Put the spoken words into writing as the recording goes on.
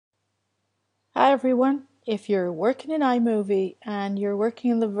Hi everyone, if you're working in iMovie and you're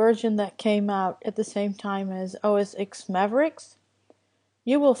working in the version that came out at the same time as OS X Mavericks,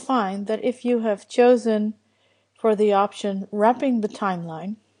 you will find that if you have chosen for the option wrapping the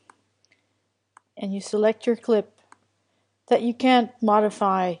timeline and you select your clip, that you can't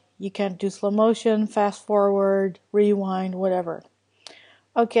modify, you can't do slow motion, fast forward, rewind, whatever.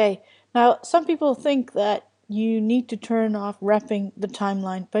 Okay, now some people think that you need to turn off wrapping the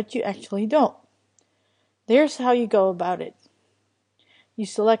timeline, but you actually don't. Here's how you go about it. You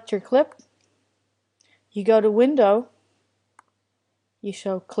select your clip, you go to Window, you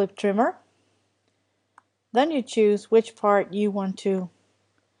show Clip Trimmer, then you choose which part you want to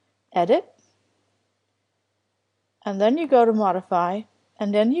edit, and then you go to Modify,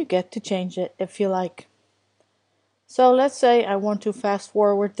 and then you get to change it if you like. So let's say I want to fast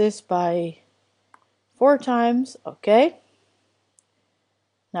forward this by 4 times, okay.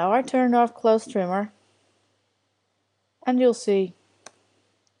 Now I turn off Close Trimmer, and you'll see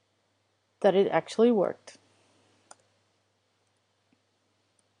that it actually worked.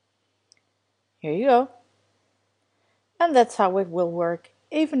 Here you go. And that's how it will work,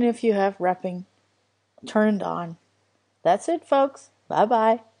 even if you have wrapping turned on. That's it, folks.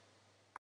 Bye-bye.